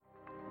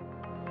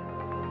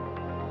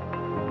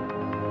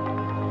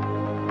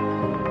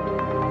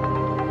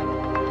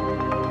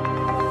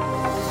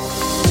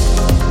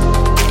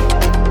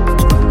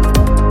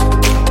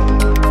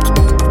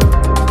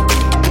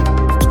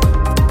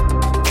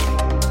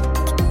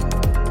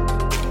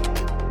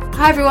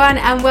Hi everyone,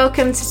 and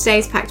welcome to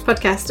today's Pact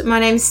podcast. My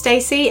name is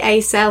Stacey,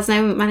 a sales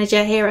enablement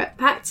manager here at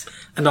Pact.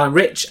 And I'm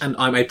Rich, and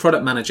I'm a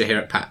product manager here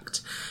at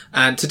Pact.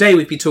 And today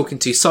we'll be talking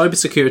to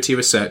cybersecurity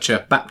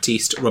researcher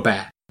Baptiste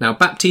Robert. Now,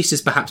 Baptiste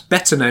is perhaps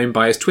better known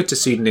by his Twitter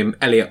pseudonym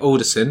Elliot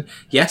Alderson,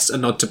 yes, a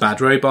nod to Bad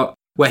Robot,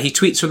 where he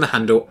tweets from the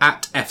handle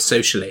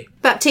 @FSocially.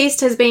 Baptiste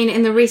has been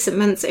in the recent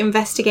months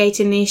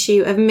investigating the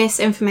issue of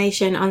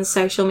misinformation on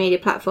social media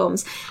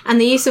platforms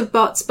and the use of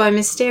bots by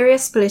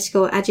mysterious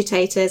political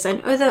agitators and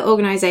other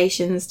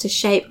organisations to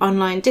shape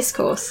online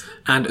discourse.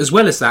 And as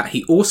well as that,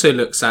 he also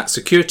looks at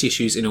security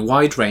issues in a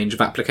wide range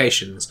of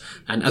applications.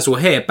 And as we'll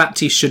hear,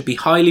 Baptiste should be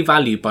highly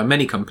valued by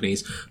many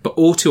companies, but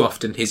all too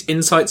often his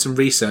insights and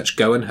research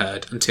go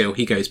unheard until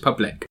he goes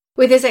public.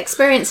 With his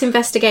experience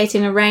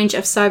investigating a range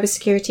of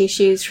cybersecurity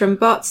issues from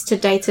bots to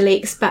data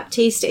leaks,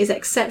 Baptiste is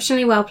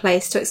exceptionally well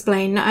placed to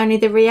explain not only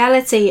the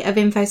reality of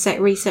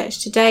InfoSec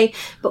research today,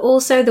 but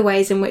also the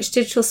ways in which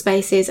digital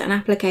spaces and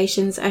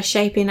applications are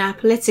shaping our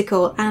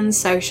political and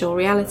social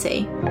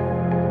reality.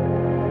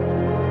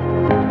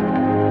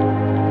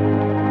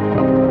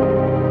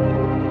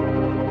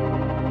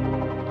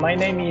 My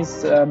name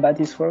is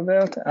Baptiste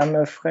Robert. I'm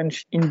a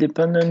French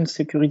independent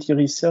security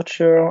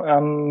researcher.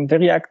 I'm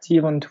very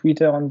active on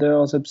Twitter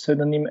under the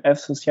pseudonym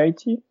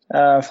FSociety.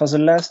 For the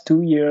last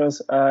 2 years,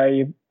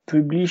 I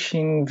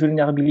publishing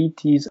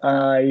vulnerabilities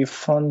I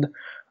found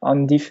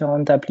on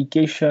different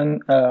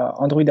applications,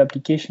 Android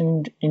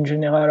application in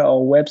general,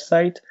 or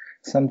website,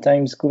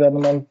 sometimes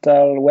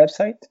governmental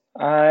website.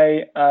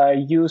 I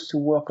used to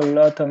work a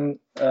lot on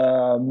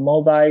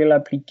mobile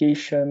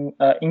application,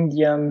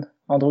 Indian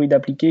Android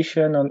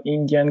application on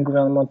Indian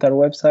governmental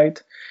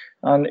website,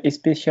 and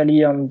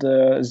especially on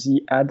the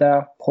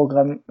ADA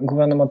program,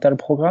 governmental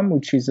program,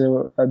 which is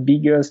the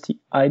biggest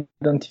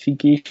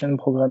identification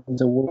program in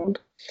the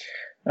world.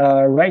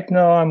 Right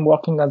now, I'm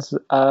working as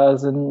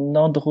an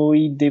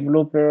Android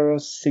developer,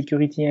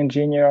 security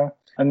engineer,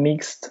 a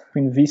mixed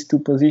between these two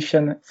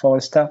positions for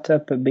a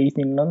startup based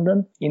in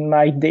London. In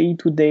my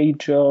day-to-day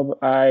job,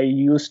 I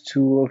used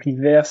to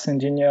reverse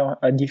engineer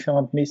a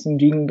different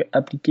messaging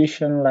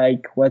application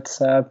like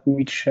WhatsApp,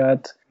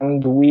 WeChat,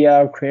 and we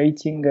are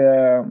creating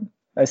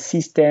a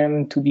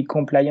system to be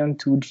compliant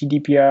to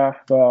GDPR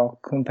for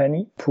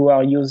company who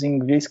are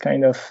using this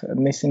kind of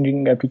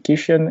messaging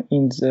application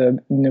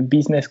in a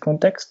business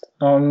context.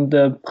 And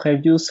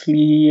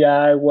previously,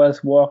 I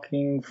was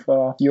working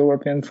for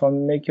European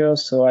phone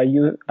makers, so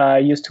I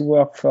used to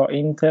work for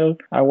Intel.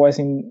 I was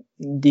in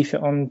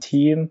different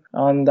team,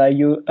 and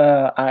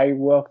I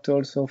worked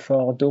also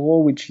for Doro,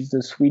 which is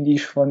the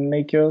Swedish phone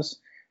makers.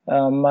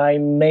 My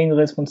main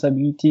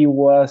responsibility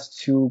was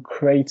to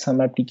create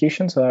some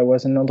applications. So I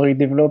was an Android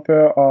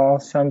developer, or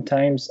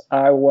sometimes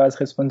I was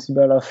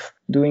responsible of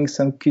doing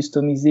some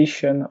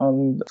customization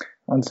on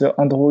the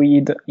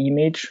Android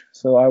image.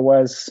 So I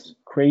was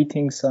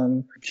creating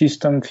some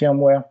custom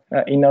firmware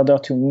in order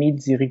to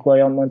meet the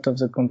requirement of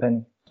the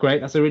company.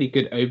 Great, that's a really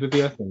good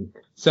overview, I think.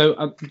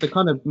 So the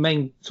kind of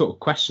main sort of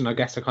question I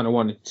guess I kind of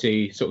wanted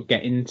to sort of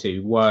get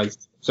into was,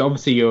 so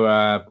obviously you're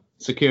a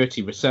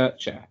security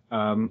researcher,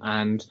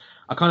 and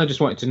I kind of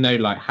just wanted to know,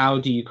 like, how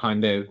do you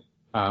kind of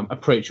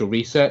approach your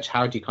research?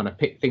 How do you kind of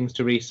pick things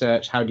to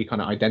research? How do you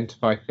kind of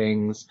identify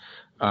things?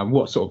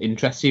 What sort of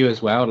interests you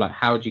as well? Like,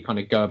 how do you kind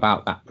of go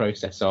about that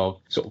process of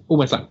sort of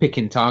almost like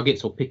picking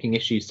targets or picking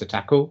issues to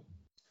tackle?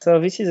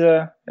 So this is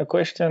a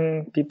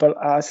question people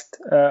asked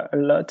a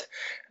lot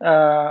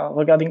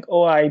regarding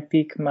how I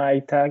pick my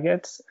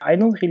targets. I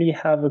don't really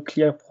have a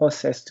clear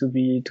process, to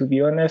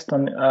be honest.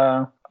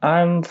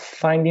 I'm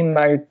finding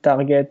my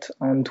target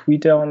on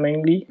Twitter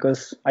mainly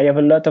because I have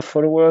a lot of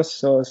followers.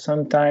 So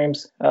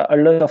sometimes a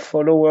lot of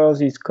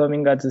followers is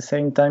coming at the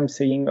same time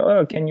saying,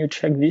 "Oh, can you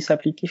check this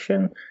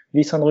application?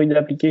 This Android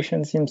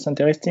application seems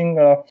interesting."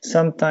 Or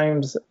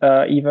sometimes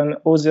even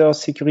other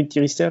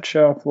security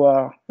researchers who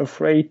are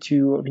afraid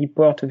to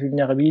report a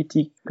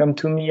vulnerability come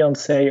to me and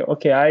say,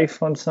 "Okay, I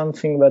found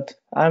something, but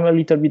I'm a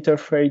little bit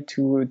afraid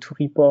to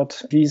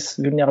report this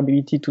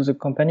vulnerability to the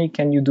company.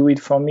 Can you do it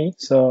for me?"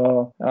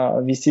 So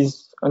this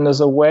is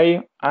another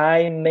way.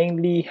 I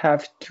mainly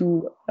have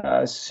two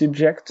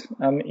subjects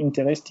I'm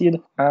interested.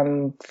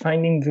 I'm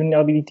finding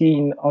vulnerability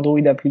in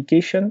Android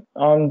application.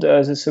 And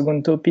the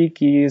second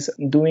topic is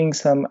doing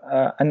some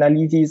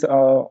analysis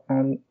of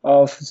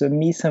the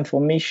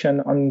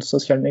misinformation on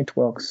social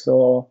networks.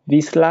 So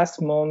this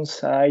last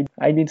month, I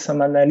did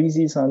some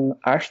analysis on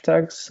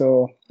hashtags.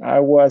 So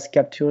I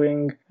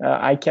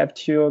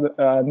captured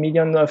a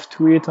million of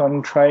tweets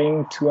on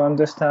trying to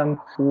understand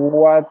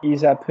what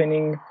is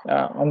happening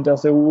under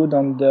the hood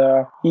and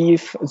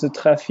if the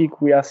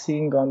traffic we are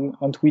seeing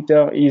on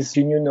Twitter is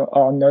genuine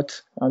or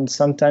not. And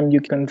sometimes you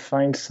can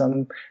find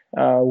some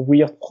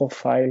weird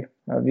profile,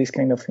 this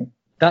kind of thing.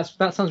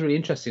 That sounds really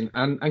interesting.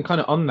 And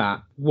kind of on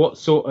that, what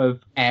sort of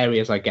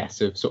areas, I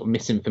guess, of sort of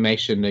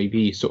misinformation have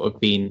you sort of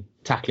been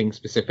tackling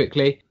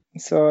specifically?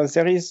 So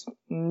there is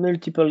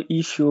multiple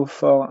issues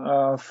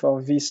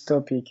for this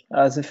topic.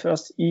 The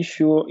first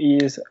issue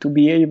is to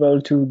be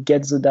able to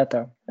get the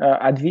data.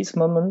 At this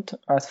moment,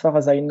 as far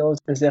as I know,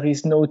 there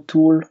is no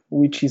tool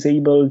which is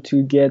able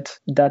to get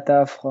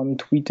data from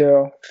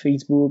Twitter,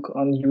 Facebook,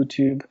 on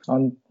YouTube,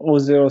 on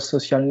other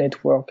social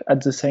network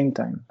at the same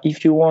time.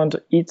 If you want,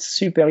 it's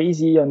super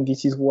easy, and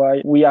this is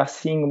why we are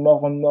seeing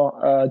more and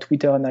more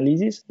Twitter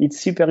analysis. It's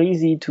super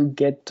easy to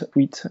get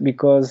tweet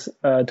because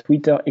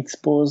Twitter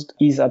exposed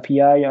its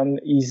API and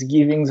is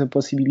giving the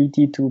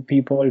possibility to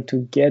people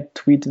to get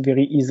tweet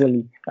very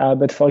easily.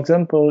 But for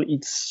example,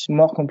 it's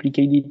more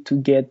complicated to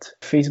get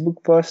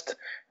Facebook post,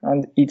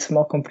 and it's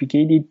more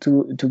complicated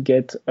to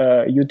get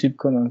YouTube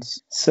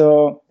comments.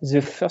 So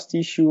the first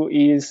issue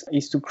is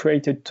to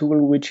create a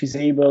tool which is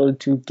able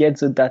to get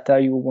the data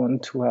you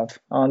want to have.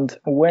 And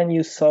when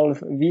you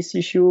solve this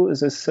issue,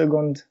 the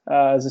second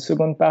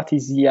part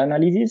is the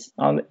analysis.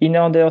 And in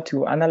order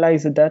to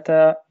analyze the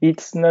data,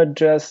 it's not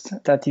just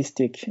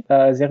statistic.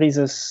 There is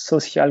a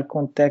social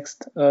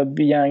context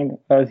behind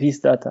this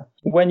data.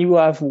 When you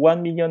have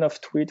 1 million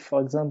of tweets,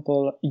 for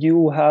example,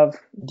 you have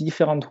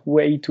different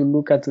way to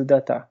look at the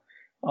data.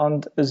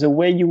 And the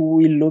way you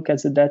will look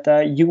at the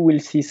data, you will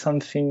see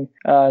something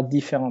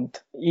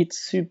different. It's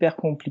super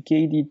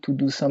complicated to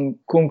do some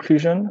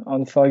conclusion.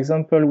 And for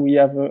example, we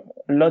have a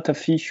lot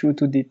of issue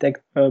to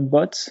detect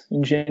bots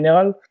in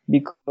general,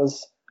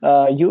 because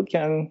you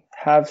can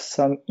have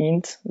some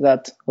hint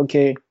that,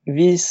 okay,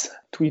 this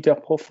Twitter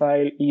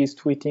profile is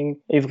tweeting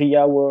every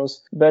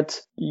hours, but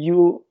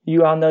you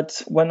are not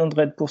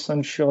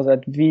 100% sure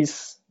that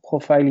this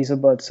profile is a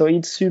bot. So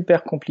it's super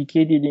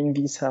complicated in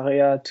this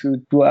area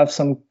to have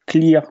some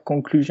clear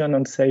conclusion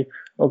and say,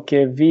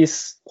 okay,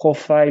 this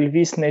profile,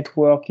 this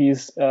network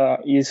is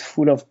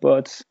full of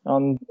bots,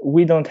 and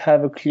we don't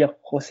have a clear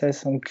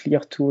process and clear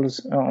tools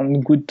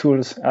and good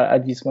tools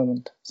at this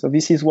moment. So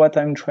this is what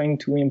I'm trying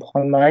to improve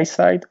on my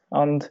side.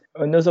 And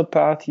another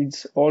part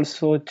is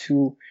also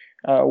to,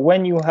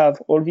 when you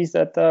have all this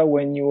data,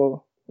 when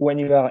you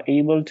are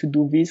able to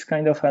do this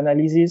kind of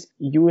analysis,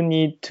 you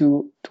need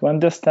to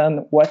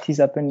understand what is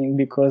happening,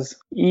 because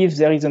if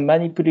there is a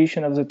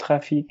manipulation of the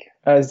traffic,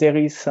 there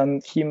is some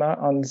schema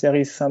and there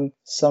is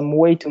some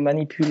way to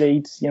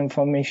manipulate the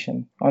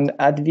information. And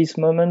at this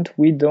moment,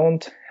 we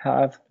don't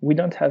have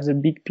the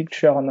big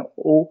picture on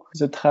how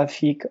the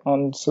traffic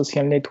on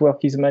social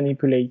network is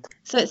manipulated.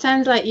 So it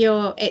sounds like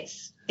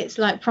it's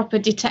like proper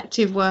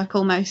detective work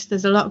almost.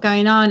 There's a lot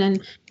going on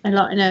and a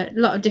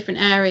lot of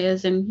different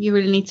areas, and you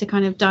really need to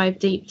kind of dive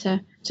deep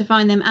to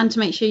find them and to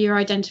make sure you're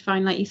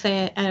identifying, like you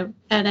say,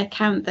 an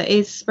account that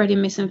is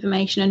spreading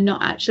misinformation and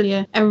not actually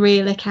a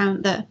real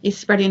account that is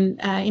spreading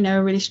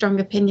a really strong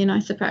opinion, I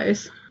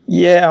suppose.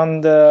 Yeah,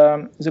 and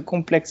the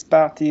complex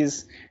part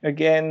is,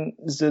 again,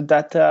 the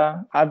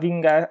data,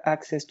 having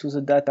access to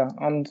the data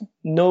and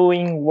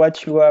knowing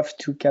what you have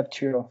to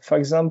capture. For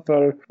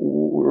example,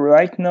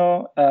 right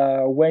now,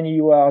 when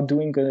you are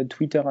doing a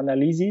Twitter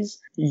analysis,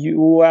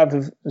 you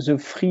have the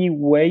free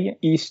way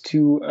is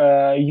to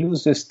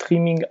use the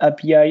streaming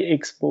API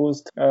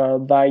exposed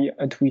by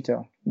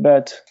Twitter.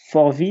 But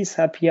for this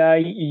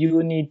API,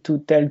 you need to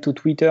tell to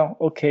Twitter,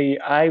 okay,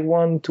 I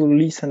want to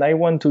listen, I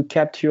want to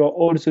capture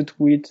all the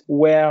tweets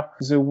where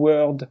the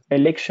word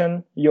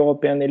election,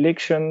 European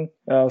election,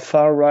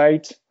 far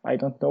right, I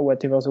don't know,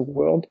 whatever the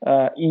word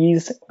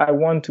is, I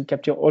want to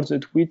capture all the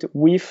tweets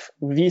with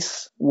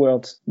these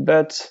words.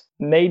 But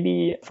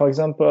maybe, for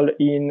example,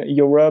 in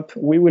Europe,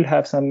 we will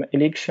have some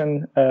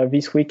election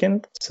this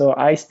weekend. So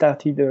I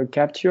started a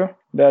capture.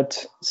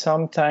 But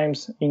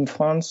sometimes in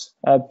France,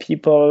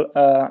 people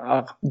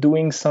are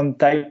doing some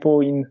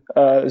typo in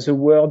the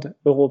word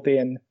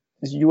European.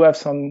 You have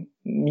some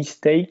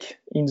mistake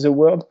in the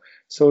word.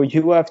 So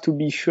you have to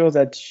be sure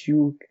that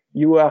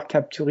you are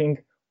capturing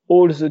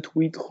all the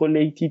tweets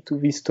related to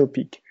this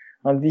topic.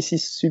 And this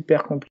is super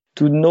complicated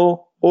to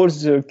know all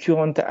the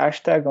current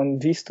hashtag on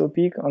this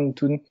topic and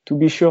to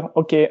be sure,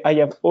 okay, I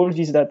have all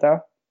this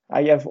data.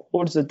 I have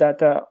all the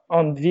data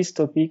on this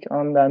topic,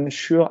 and I'm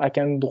sure I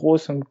can draw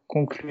some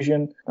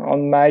conclusion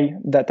on my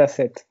data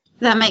set.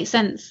 That makes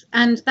sense.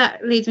 And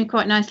that leads me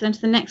quite nicely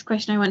into the next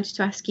question I wanted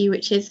to ask you,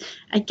 which is,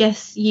 I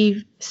guess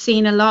you've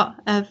seen a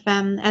lot of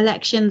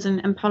elections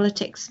and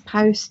politics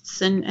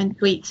posts and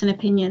tweets and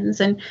opinions.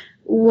 And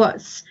I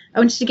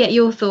wanted to get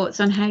your thoughts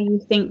on how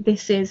you think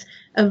this is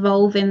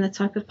evolving the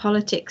type of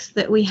politics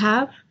that we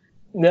have.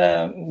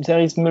 There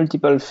is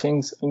multiple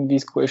things in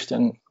this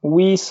question.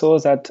 We saw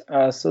that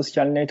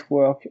social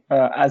network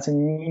has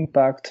an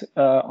impact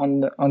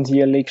on the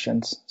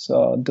elections.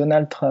 So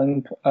Donald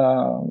Trump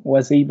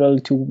was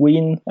able to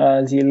win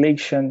the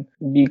election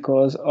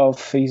because of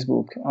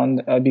Facebook,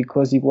 and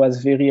because he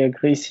was very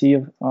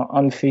aggressive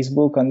on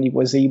Facebook, and he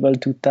was able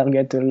to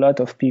target a lot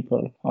of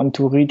people and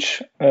to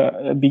reach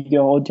a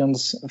bigger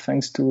audience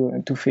thanks to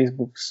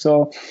Facebook.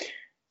 So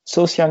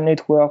social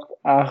networks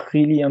are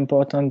really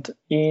important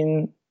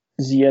in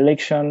the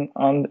election,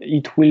 and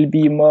it will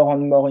be more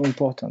and more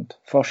important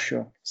for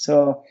sure.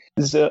 So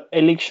the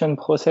election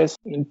process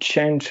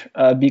changed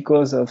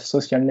because of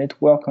social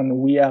network, and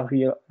we are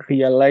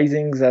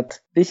realizing that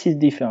this is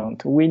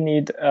different. We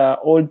need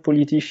all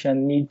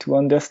politicians need to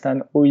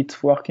understand how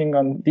it's working,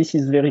 and this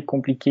is very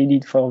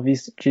complicated for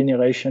this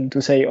generation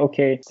to say,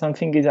 okay,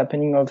 something is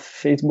happening on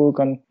Facebook,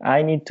 and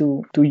I need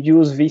to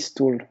use this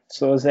tool.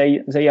 So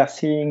they are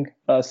seeing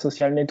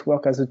social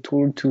network as a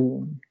tool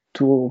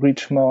to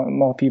reach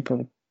more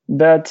people.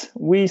 But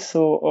we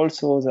saw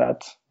also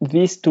that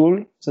this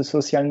tool, the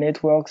social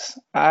networks,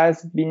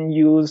 has been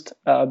used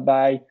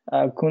by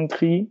a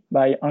country,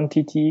 by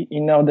entity,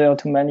 in order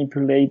to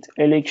manipulate the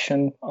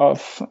election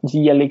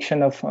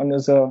of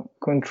another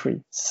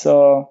country.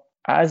 So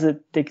as a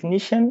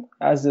technician,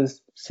 as a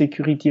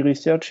security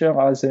researcher,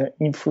 as an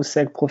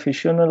InfoSec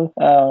professional,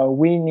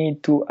 we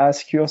need to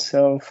ask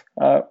yourself,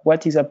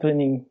 what is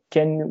happening?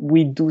 Can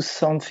we do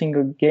something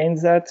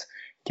against that?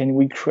 Can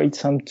we create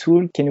some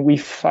tool? Can we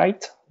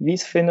fight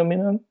this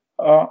phenomenon?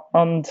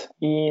 And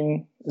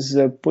in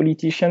the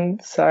politician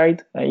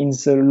side, in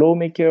the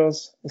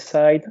lawmakers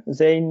side,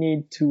 they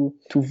need to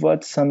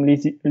vote some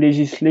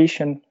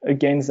legislation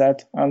against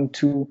that and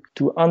to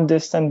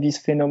understand this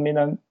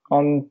phenomenon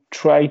and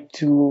try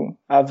to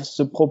have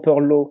the proper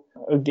law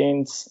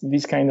against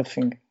this kind of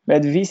thing.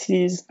 But this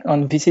is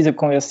a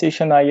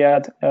conversation I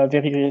had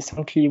very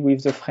recently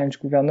with the French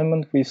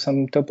government, with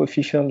some top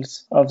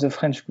officials of the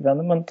French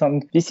government.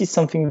 And this is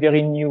something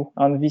very new.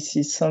 And this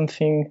is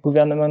something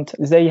government,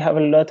 they have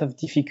a lot of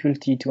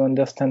difficulty to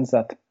understand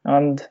that.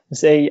 And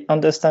they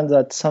understand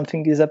that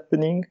something is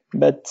happening,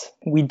 but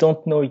we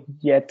don't know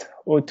yet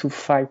how to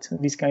fight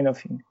this kind of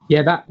thing.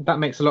 Yeah, that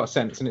makes a lot of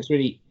sense. And it's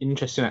really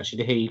interesting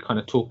actually to hear you kind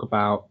of talk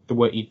about the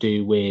work you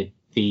do with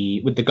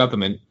the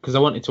government, because I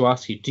wanted to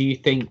ask you, do you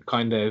think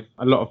kind of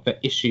a lot of the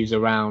issues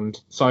around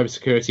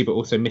cybersecurity but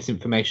also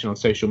misinformation on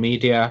social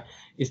media,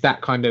 is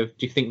that kind of,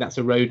 do you think that's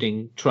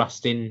eroding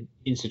trust in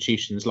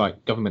institutions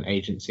like government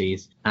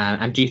agencies?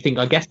 And do you think,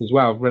 I guess as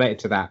well, related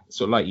to that,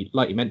 sort of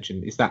like you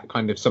mentioned, is that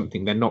kind of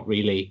something they're not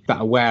really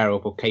that aware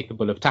of or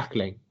capable of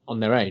tackling on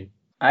their own?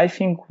 I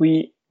think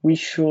we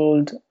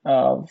should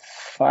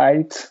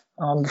fight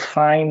and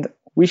find.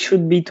 We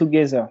should be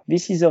together.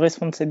 This is a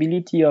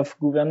responsibility of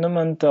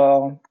government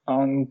or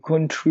on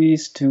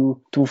countries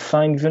to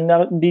find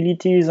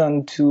vulnerabilities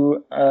and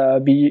to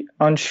be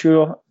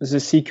ensure the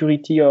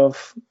security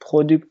of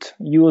product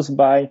used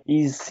by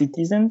its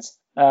citizens.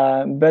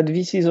 But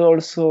this is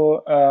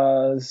also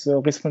the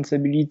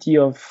responsibility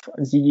of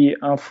the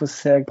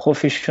InfoSec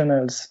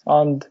professionals,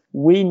 and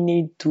we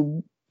need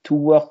to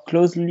work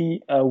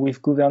closely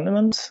with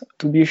governments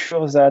to be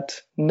sure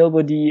that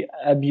nobody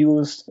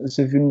abuse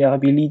the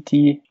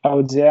vulnerability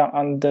out there,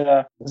 and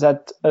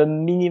that a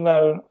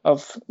minimal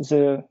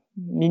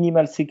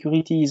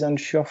security is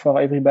ensured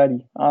for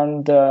everybody.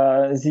 And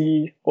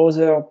the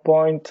other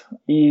point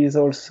is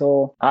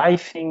also, I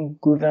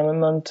think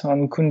government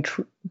and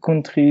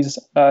countries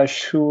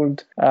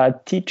should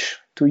teach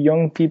to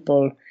young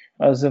people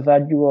the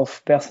value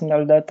of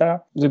personal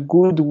data, the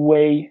good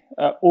way,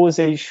 how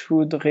they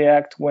should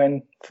react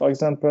when, for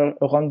example,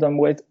 a random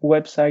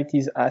website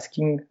is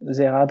asking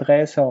their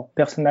address or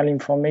personal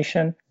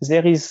information.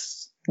 There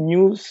is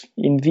news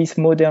in this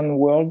modern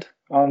world,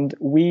 and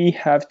we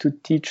have to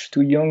teach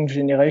to young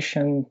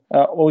generation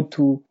how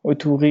to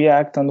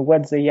react and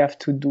what they have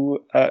to do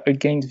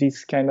against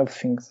these kind of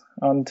things.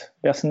 And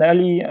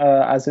personally,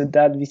 as a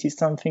dad, this is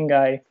something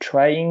I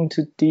trying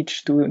to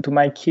teach to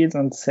my kids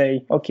and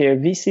say, okay,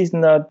 this is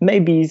not,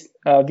 maybe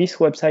this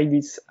website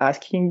is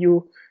asking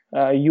you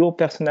your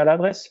personal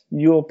address,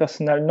 your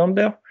personal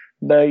number,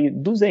 but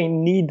do they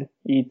need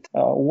it?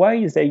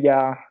 Why they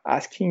are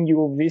asking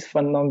you this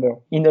phone number?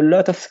 In a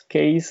lot of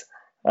cases,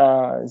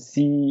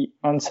 the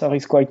answer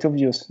is quite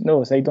obvious.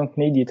 No, they don't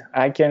need it.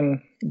 I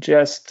can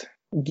just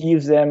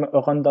give them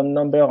a random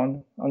number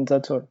and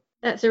that's all.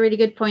 That's a really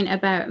good point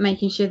about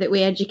making sure that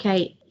we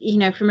educate,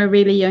 from a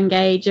really young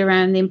age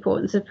around the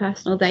importance of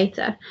personal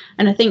data.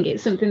 And I think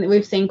it's something that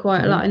we've seen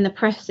quite a lot in the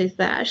press, is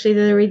that actually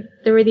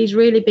there are these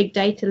really big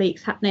data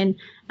leaks happening,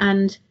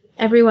 and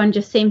everyone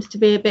just seems to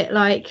be a bit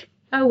like,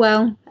 oh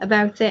well,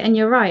 about it. And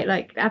you're right,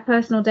 like our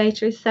personal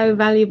data is so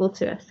valuable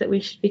to us that we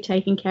should be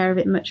taking care of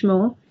it much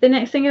more. The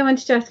next thing I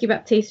wanted to ask you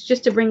about, Baptiste,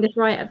 just to bring us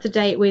right up to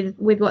date with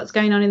what's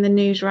going on in the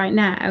news right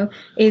now,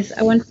 is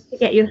I wanted to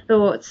get your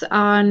thoughts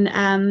on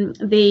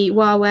the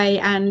Huawei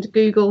and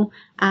Google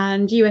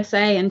and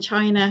USA and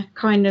China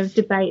kind of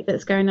debate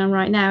that's going on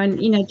right now. And,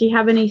 do you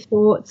have any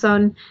thoughts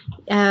on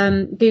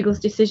Google's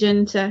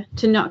decision to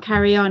not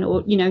carry on,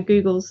 or,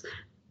 Google's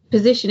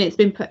position it's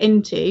been put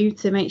into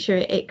to make sure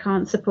it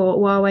can't support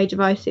Huawei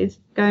devices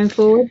going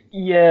forward?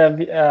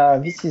 Yeah,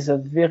 this is a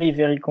very,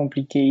 very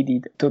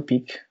complicated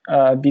topic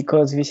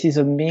because this is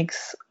a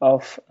mix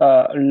of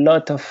a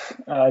lot of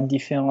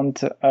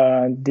different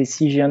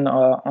decisions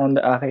on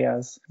the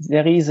areas.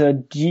 There is a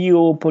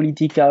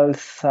geopolitical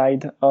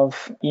side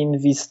of in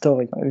this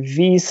story.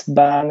 This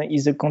ban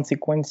is the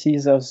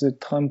consequences of the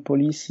Trump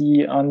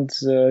policy and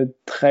the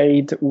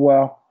trade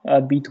war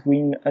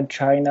between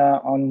China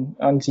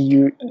and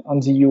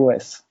the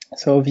US.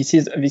 So this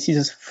is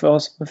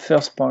the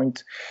first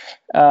point.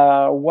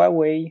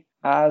 Huawei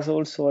has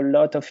also a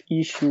lot of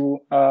issue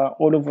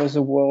all over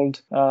the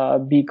world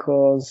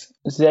because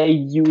they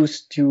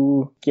used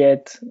to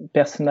get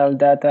personal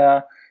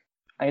data.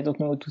 I don't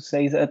know how to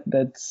say that,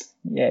 but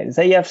yeah,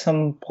 they have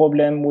some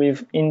problem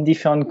with in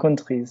different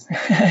countries.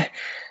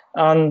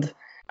 And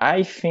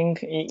I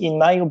think, in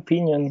my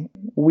opinion,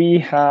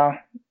 we are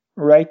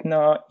right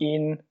now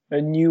in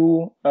a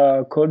new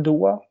Cold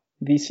War.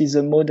 This is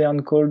a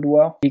modern Cold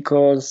War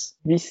because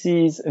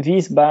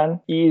this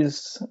ban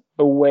is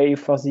a way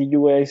for the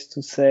US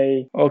to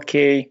say,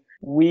 okay,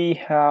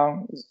 we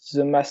are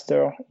the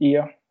master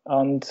here,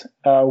 and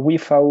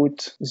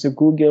without the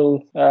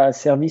Google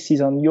services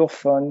on your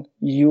phone,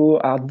 you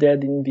are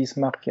dead in this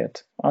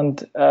market.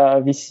 And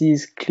this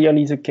is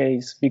clearly the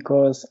case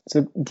because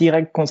the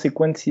direct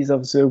consequences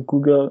of the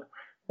Google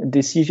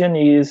decision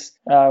is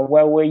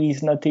Huawei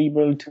is not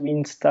able to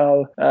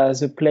install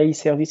the Play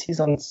services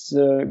on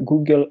the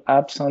Google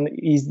apps on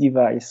his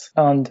device.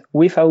 And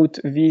without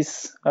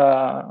this,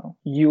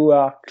 you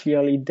are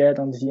clearly dead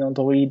on the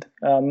Android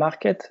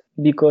market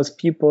because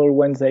people,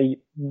 when they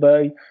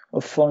buy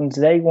a phone,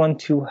 they want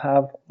to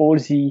have all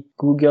the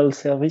Google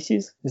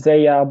services.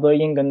 They are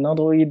buying an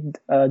Android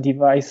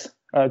device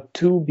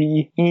to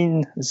be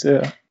in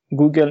the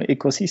Google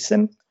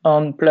ecosystem.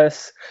 And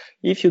plus,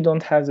 if you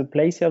don't have the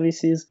Play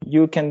services,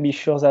 you can be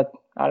sure that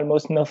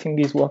almost nothing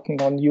is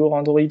working on your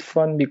Android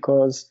phone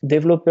because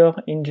developers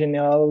in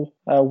general,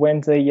 when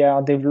they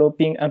are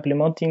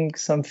implementing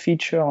some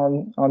feature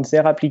on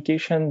their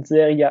application,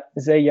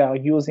 they are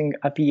using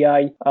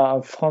API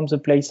from the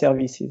Play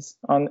services.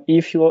 And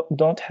if you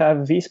don't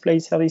have these Play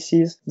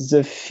services,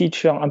 the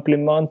feature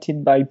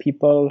implemented by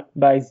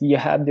the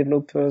app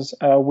developers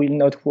will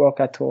not work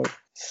at all.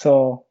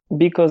 So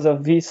because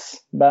of this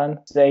ban,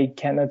 they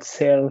cannot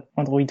sell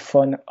Android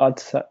phone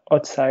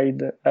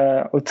outside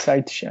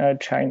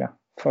China,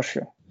 for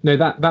sure. No,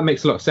 that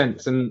makes a lot of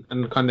sense, and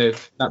kind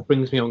of that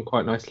brings me on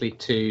quite nicely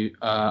to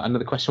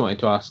another question I wanted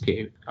to ask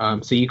you.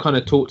 So you kind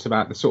of talked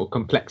about the sort of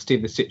complexity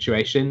of the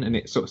situation, and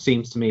it sort of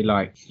seems to me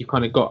like you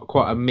kind of got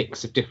quite a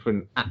mix of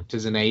different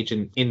actors and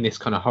agents in this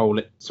kind of whole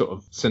sort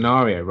of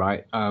scenario,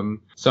 right?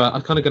 So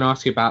I'm kind of going to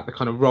ask you about the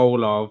kind of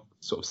role of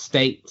sort of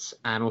states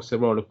and also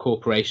the role of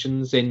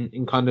corporations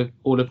in kind of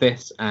all of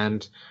this,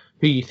 and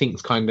who you think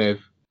is kind of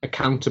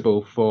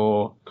accountable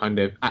for kind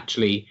of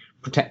actually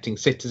protecting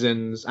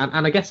citizens,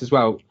 and I guess as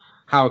well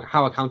how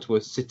accountable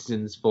are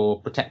citizens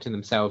for protecting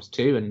themselves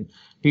too, and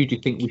who do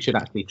you think we should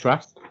actually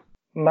trust?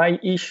 My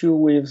issue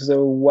with the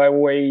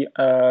Huawei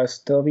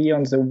story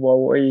and the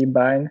Huawei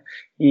ban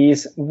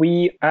is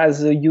we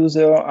as a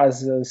user,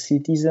 as a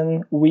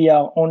citizen, we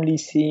are only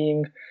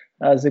seeing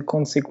the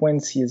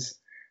consequences.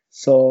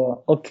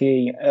 So,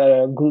 okay,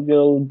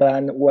 Google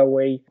ban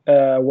Huawei.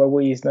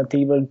 Huawei is not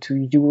able to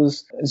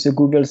use the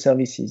Google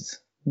services.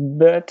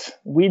 But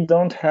we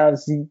don't have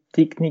the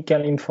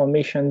technical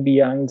information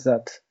behind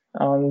that.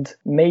 And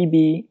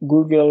maybe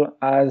Google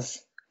has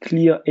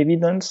clear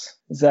evidence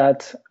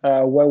that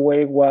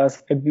Huawei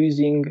was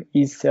abusing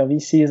its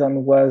services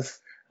and was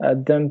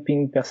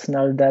dumping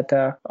personal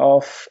data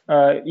of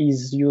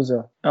his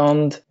user.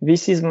 And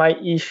this is my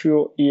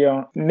issue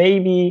here.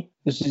 Maybe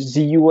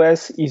the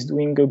US is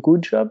doing a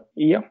good job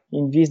here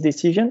in this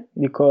decision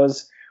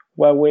because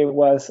Huawei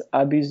was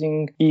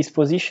abusing his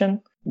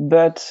position.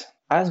 But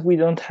as we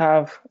don't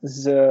have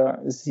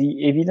the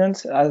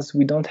evidence, as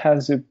we don't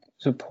have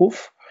the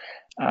proof,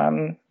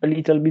 I'm a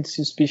little bit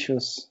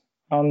suspicious.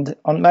 And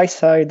on my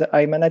side,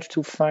 I managed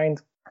to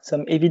find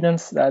some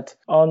evidence that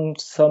on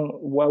some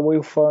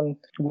Huawei phone,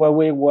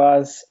 Huawei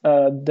was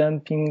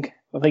dumping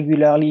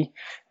regularly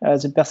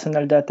the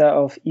personal data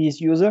of his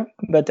user.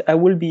 But I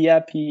will be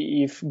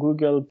happy if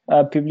Google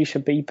publish a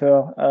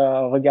paper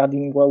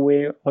regarding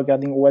Huawei,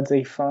 regarding what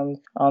they found.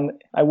 And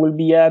I will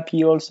be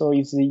happy also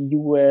if the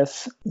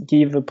US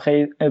give a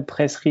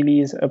press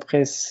release,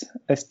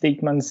 a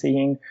statement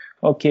saying,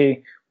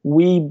 okay,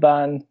 we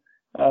ban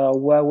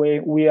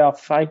Huawei, we are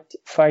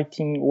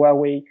fighting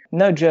Huawei,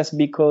 not just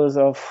because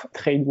of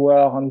trade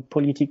war and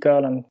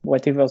political and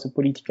whatever the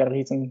political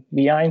reason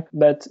behind,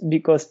 but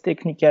because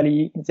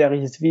technically there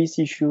is this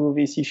issue,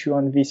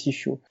 and this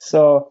issue.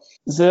 So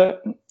the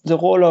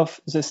role of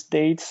the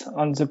states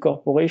and the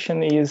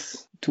corporation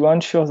is to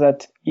ensure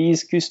that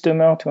his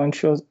customer, to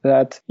ensure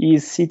that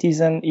his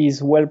citizen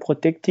is well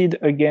protected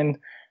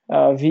against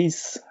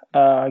this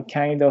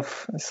kind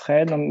of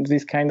threat and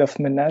this kind of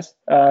menace,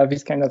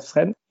 this kind of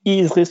threat.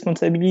 his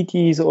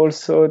responsibility is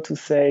also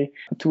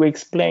to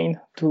explain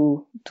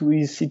to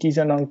his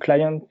citizen and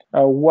client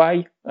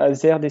why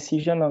their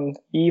decision and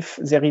if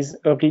there is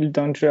a real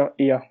danger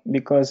here.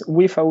 Because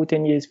without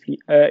any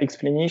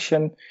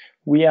explanation,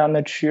 we are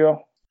not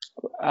sure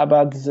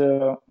about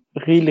the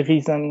real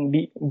reason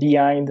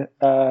behind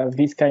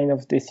this kind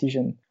of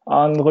decision.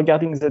 And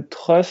regarding the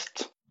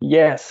trust,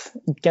 yes,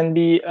 it can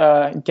be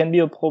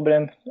a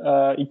problem.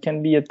 It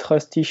can be a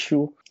trust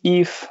issue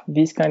if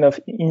this kind of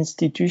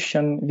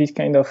institution, this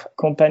kind of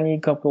company,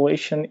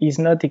 corporation is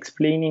not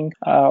explaining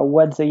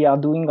what they are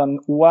doing and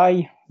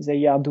why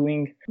they are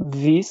doing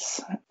this.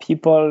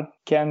 People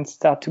can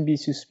start to be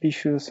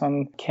suspicious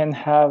and can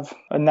have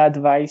an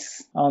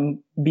advice and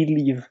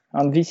believe.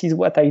 And this is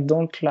what I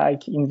don't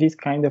like in this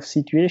kind of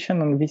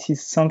situation. And this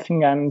is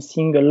something I'm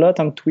seeing a lot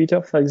on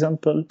Twitter, for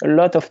example. A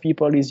lot of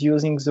people is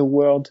using the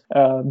word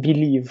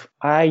believe.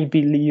 I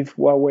believe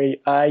Huawei.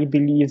 I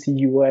believe the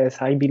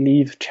US. I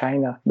believe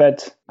China.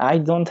 But I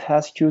don't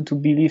ask you to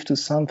believe to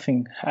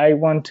something. I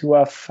want to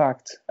have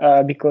fact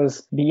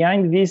because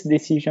behind this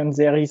decision,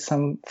 there is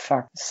some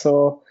fact.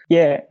 So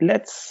yeah,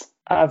 let's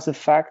have the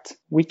fact.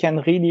 We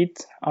can read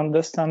it,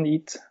 understand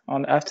it,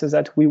 and after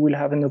that, we will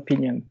have an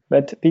opinion.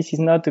 But this is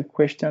not a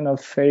question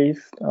of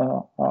faith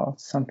or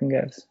something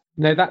else.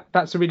 No,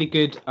 that's a really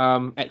good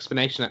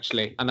explanation,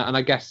 actually. And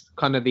I guess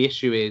kind of the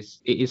issue is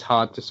it is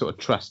hard to sort of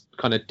trust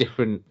kind of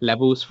different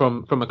levels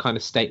from a kind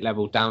of state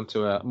level down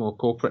to a more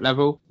corporate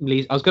level.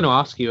 Lise, I was going to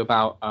ask you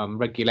about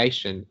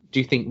regulation.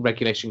 Do you think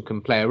regulation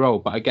can play a role?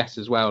 But I guess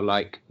as well,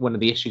 like one of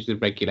the issues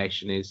with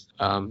regulation is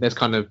there's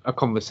kind of a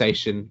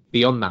conversation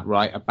beyond that,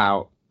 right,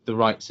 about the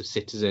rights of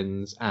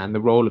citizens and the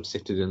role of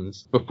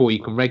citizens before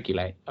you can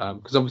regulate.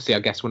 Because obviously,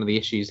 I guess one of the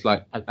issues,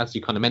 like as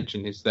you kind of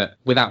mentioned, is that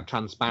without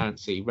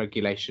transparency,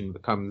 regulation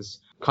becomes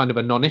kind of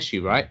a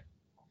non-issue, right?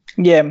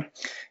 Yeah,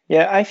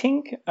 I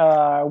think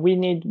we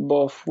need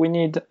both. We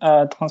need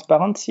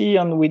transparency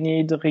and we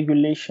need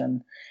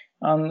regulation.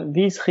 And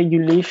this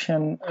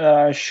regulation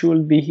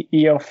should be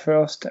here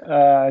first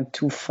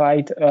to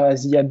fight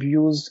the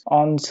abuse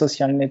on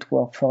social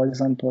network, for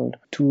example.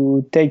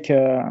 To take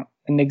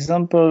an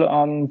example,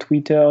 on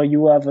Twitter,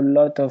 you have a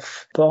lot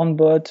of porn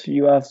bot,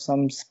 you have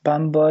some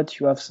spam bot,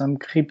 you have some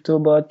crypto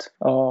bot.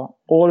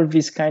 All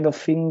this kind of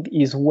thing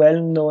is well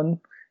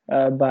known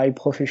by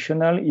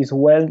professional, is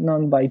well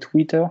known by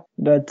Twitter,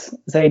 but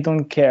they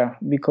don't care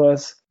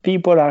because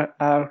people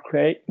are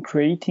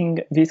creating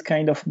this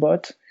kind of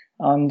bot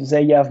and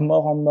they have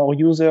more and more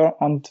users,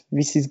 and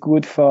this is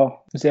good for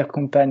their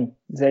company.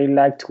 They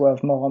like to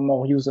have more and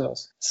more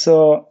users.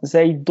 So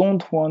they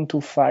don't want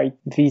to fight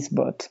this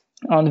bot.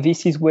 And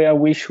this is where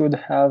we should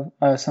have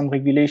some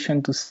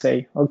regulation to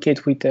say, okay,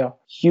 Twitter,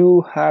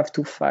 you have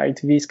to fight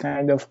this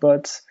kind of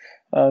bots.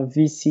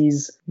 This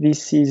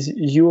is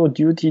your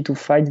duty to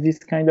fight this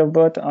kind of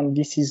bot, and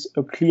this is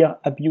a clear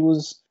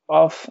abuse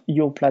of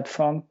your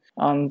platform.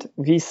 And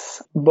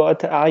this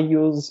bot are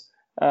used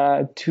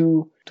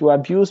to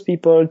abuse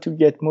people, to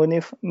get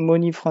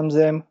money from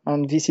them,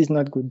 and this is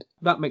not good.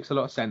 That makes a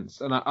lot of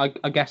sense. And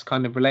I guess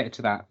kind of related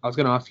to that, I was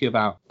going to ask you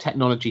about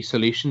technology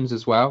solutions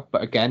as well.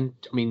 But again,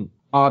 I mean,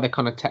 are there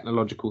kind of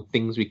technological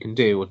things we can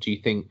do, or do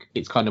you think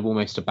it's kind of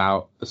almost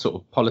about the sort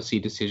of policy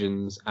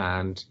decisions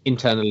and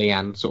internally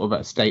and sort of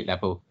at a state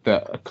level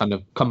that kind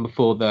of come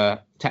before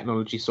the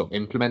technology sort of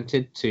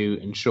implemented to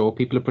ensure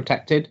people are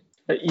protected?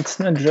 It's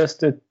not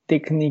just a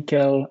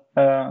technical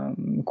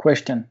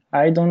question.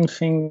 I don't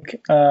think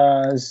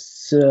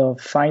the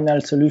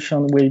final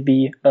solution will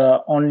be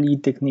only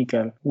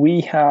technical.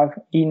 We have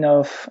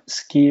enough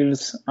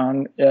skills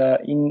and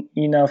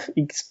enough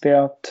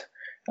experts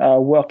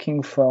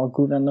working for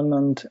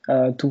government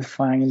to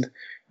find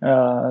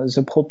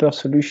the proper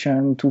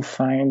solution to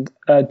fight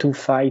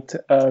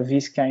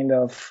this kind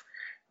of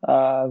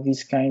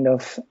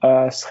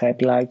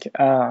threat. Like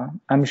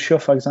I'm sure,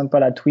 for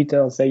example, at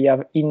Twitter, they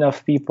have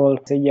enough people.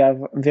 They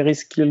have very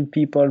skilled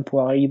people who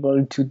are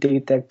able to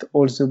detect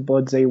all the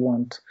bots they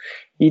want.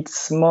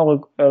 It's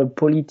more a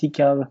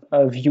political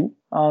view,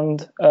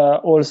 and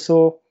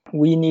also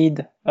we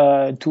need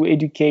to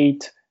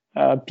educate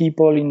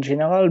people in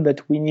general,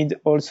 but we need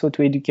also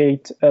to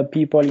educate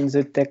people in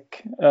the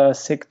tech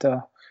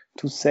sector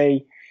to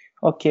say,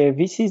 okay,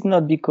 this is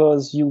not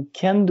because you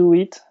can do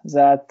it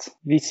that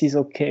this is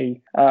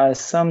okay.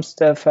 Some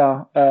stuff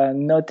are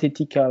not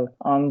ethical,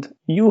 and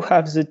you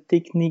have the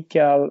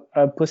technical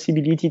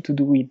possibility to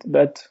do it,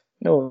 but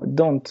no,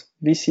 don't.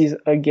 This is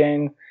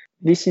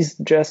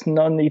just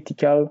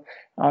non-ethical,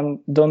 and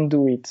don't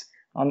do it.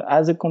 And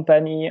as a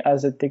company,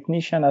 as a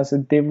technician, as a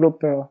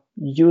developer,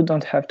 you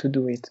don't have to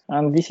do it.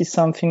 And this is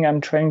something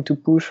I'm trying to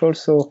push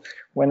also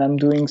when I'm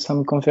doing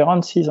some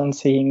conferences and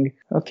saying,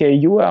 okay,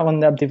 you are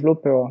an app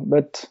developer,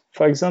 but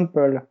for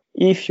example,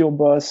 if your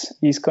boss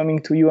is coming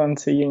to you and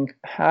saying,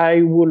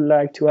 I would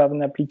like to have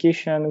an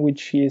application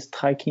which is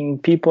tracking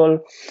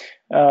people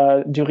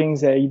during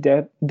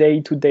their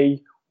day-to-day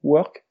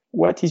work,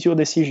 what is your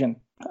decision?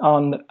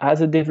 And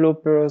as a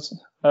developers,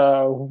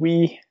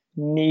 we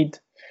need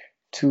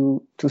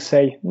to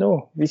say,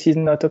 no, this is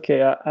not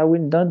okay. I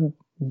will not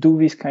do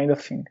this kind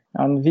of thing.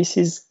 And this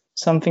is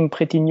something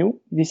pretty new.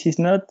 This is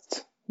not,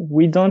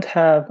 we don't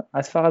have,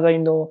 as far as I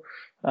know,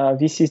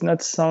 this is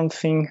not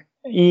something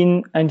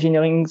in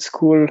engineering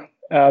school.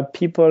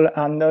 People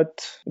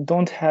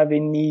don't have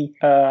any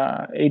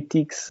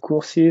ethics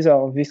courses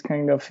or this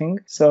kind of thing.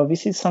 So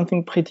this is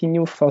something pretty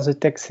new for the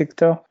tech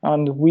sector,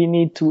 and we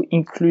need to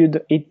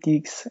include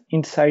ethics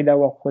inside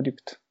our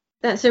product.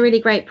 That's a really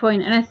great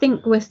point. And I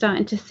think we're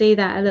starting to see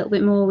that a little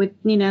bit more with,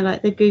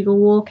 like the Google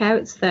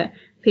walkouts, that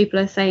people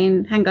are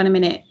saying, hang on a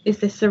minute, is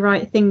this the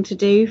right thing to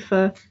do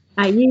for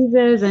our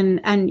users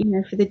and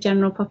for the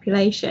general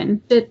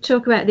population? To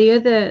talk about the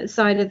other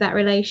side of that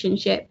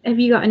relationship, have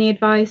you got any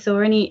advice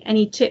or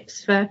any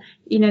tips for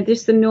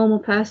just the normal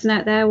person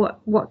out there?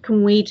 What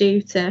can we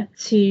do to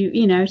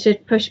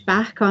push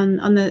back on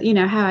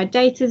the how our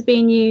data is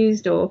being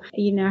used, or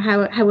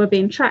how we're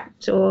being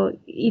tracked, or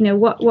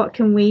what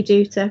can we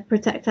do to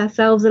protect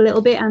ourselves a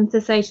little bit, and to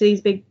say to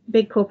these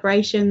big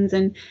corporations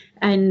and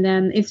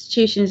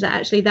institutions that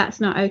actually that's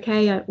not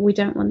okay, we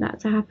don't want that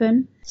to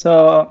happen?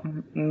 So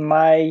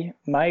my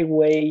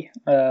way,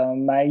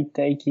 my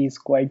take is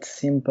quite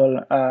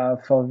simple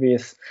for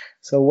this.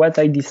 So what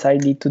I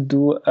decided to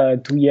do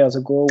 2 years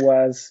ago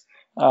was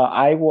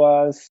I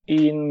was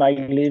in my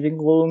living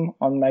room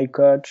on my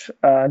couch.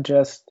 I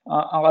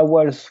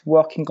was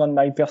working on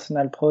my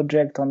personal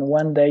project, and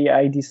one day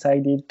I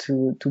decided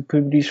to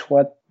publish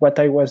what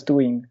I was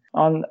doing.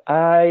 And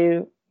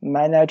I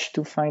managed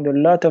to find a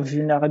lot of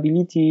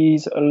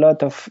vulnerabilities, a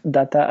lot of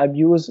data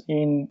abuse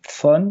in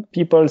phone.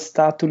 People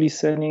start to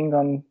listening,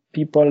 and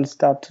people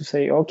start to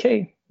say,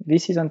 okay,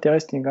 this is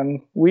interesting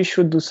and we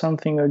should do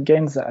something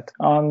against that.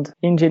 And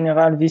in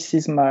general, this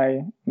is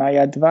my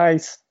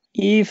advice.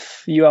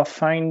 If you are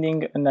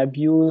finding an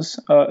abuse,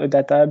 a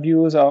data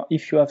abuse, or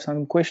if you have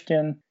some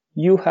question,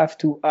 you have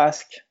to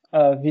ask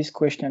this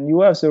question.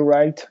 You have the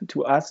right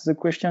to ask the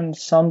question,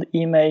 send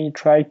email,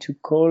 try to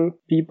call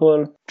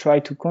people, try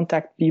to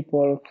contact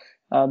people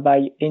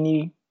by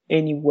any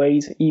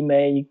ways,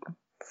 email,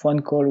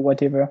 phone call,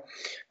 whatever.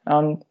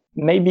 And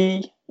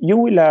maybe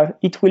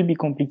it will be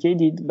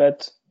complicated,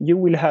 but you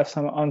will have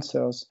some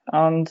answers.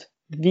 And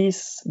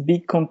this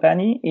big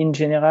company in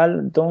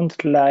general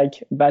don't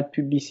like bad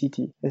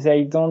publicity.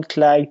 They don't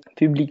like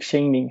public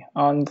shaming.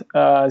 And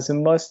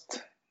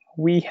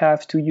we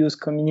have to use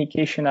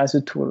communication as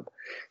a tool.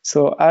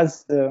 So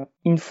as the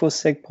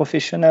InfoSec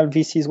professional,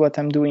 this is what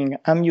I'm doing.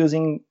 I'm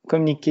using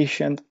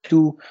communication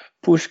to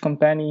push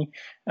company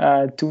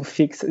to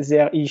fix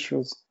their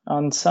issues.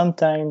 And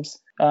sometimes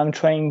I'm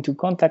trying to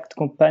contact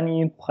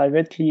company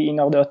privately in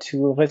order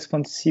to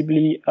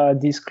responsibly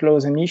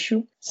disclose an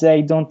issue.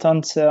 They don't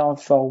answer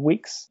for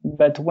weeks.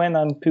 But when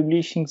I'm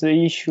publishing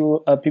the issue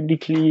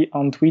publicly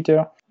on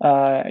Twitter,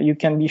 you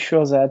can be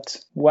sure that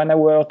 1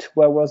 hour,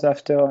 2 hours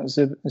after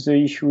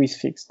the issue is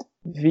fixed.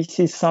 This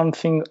is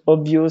something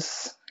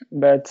obvious,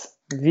 but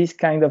these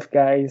kind of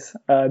guys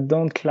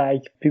don't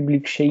like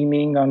public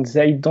shaming, and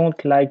they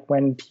don't like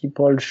when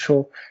people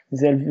show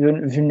their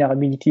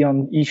vulnerability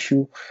on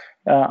issue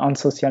on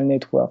social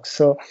networks.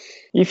 So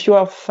if you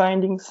are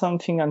finding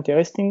something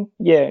interesting,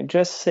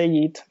 just say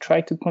it,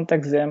 try to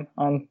contact them.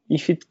 And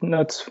if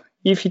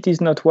it is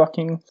not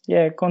working,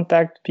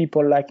 contact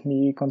people like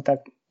me,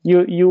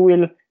 you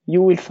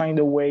will find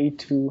a way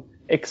to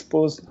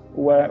expose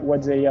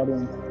what they are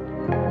doing.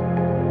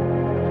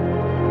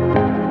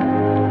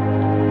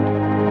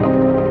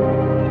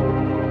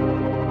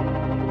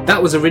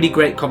 That was a really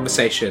great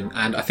conversation,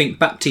 and I think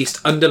Baptiste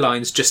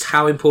underlines just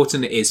how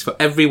important it is for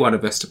every one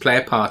of us to play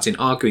a part in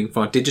arguing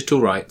for our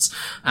digital rights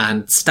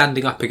and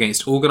standing up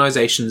against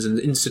organisations and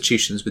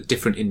institutions with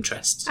different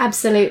interests.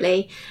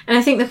 Absolutely. And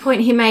I think the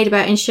point he made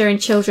about ensuring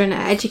children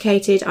are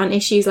educated on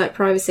issues like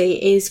privacy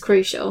is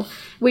crucial.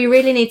 We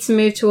really need to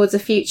move towards a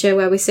future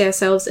where we see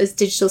ourselves as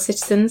digital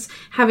citizens,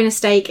 having a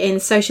stake in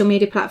social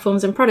media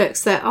platforms and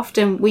products that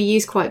often we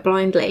use quite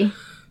blindly.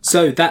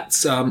 So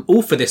that's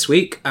all for this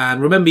week.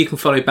 And remember, you can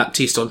follow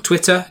Baptiste on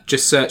Twitter.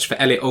 Just search for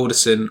Elliot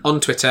Alderson on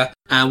Twitter.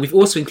 And we've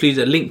also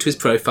included a link to his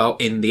profile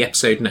in the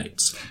episode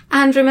notes.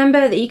 And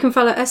remember that you can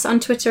follow us on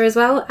Twitter as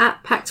well,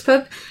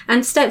 @PactPub.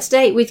 And to stay up to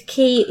date with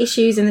key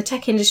issues in the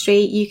tech industry,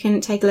 you can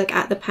take a look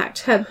at the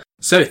Pact Hub.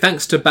 So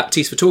thanks to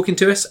Baptiste for talking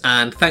to us,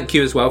 and thank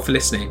you as well for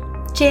listening.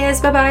 Cheers.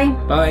 Bye-bye.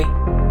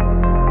 Bye.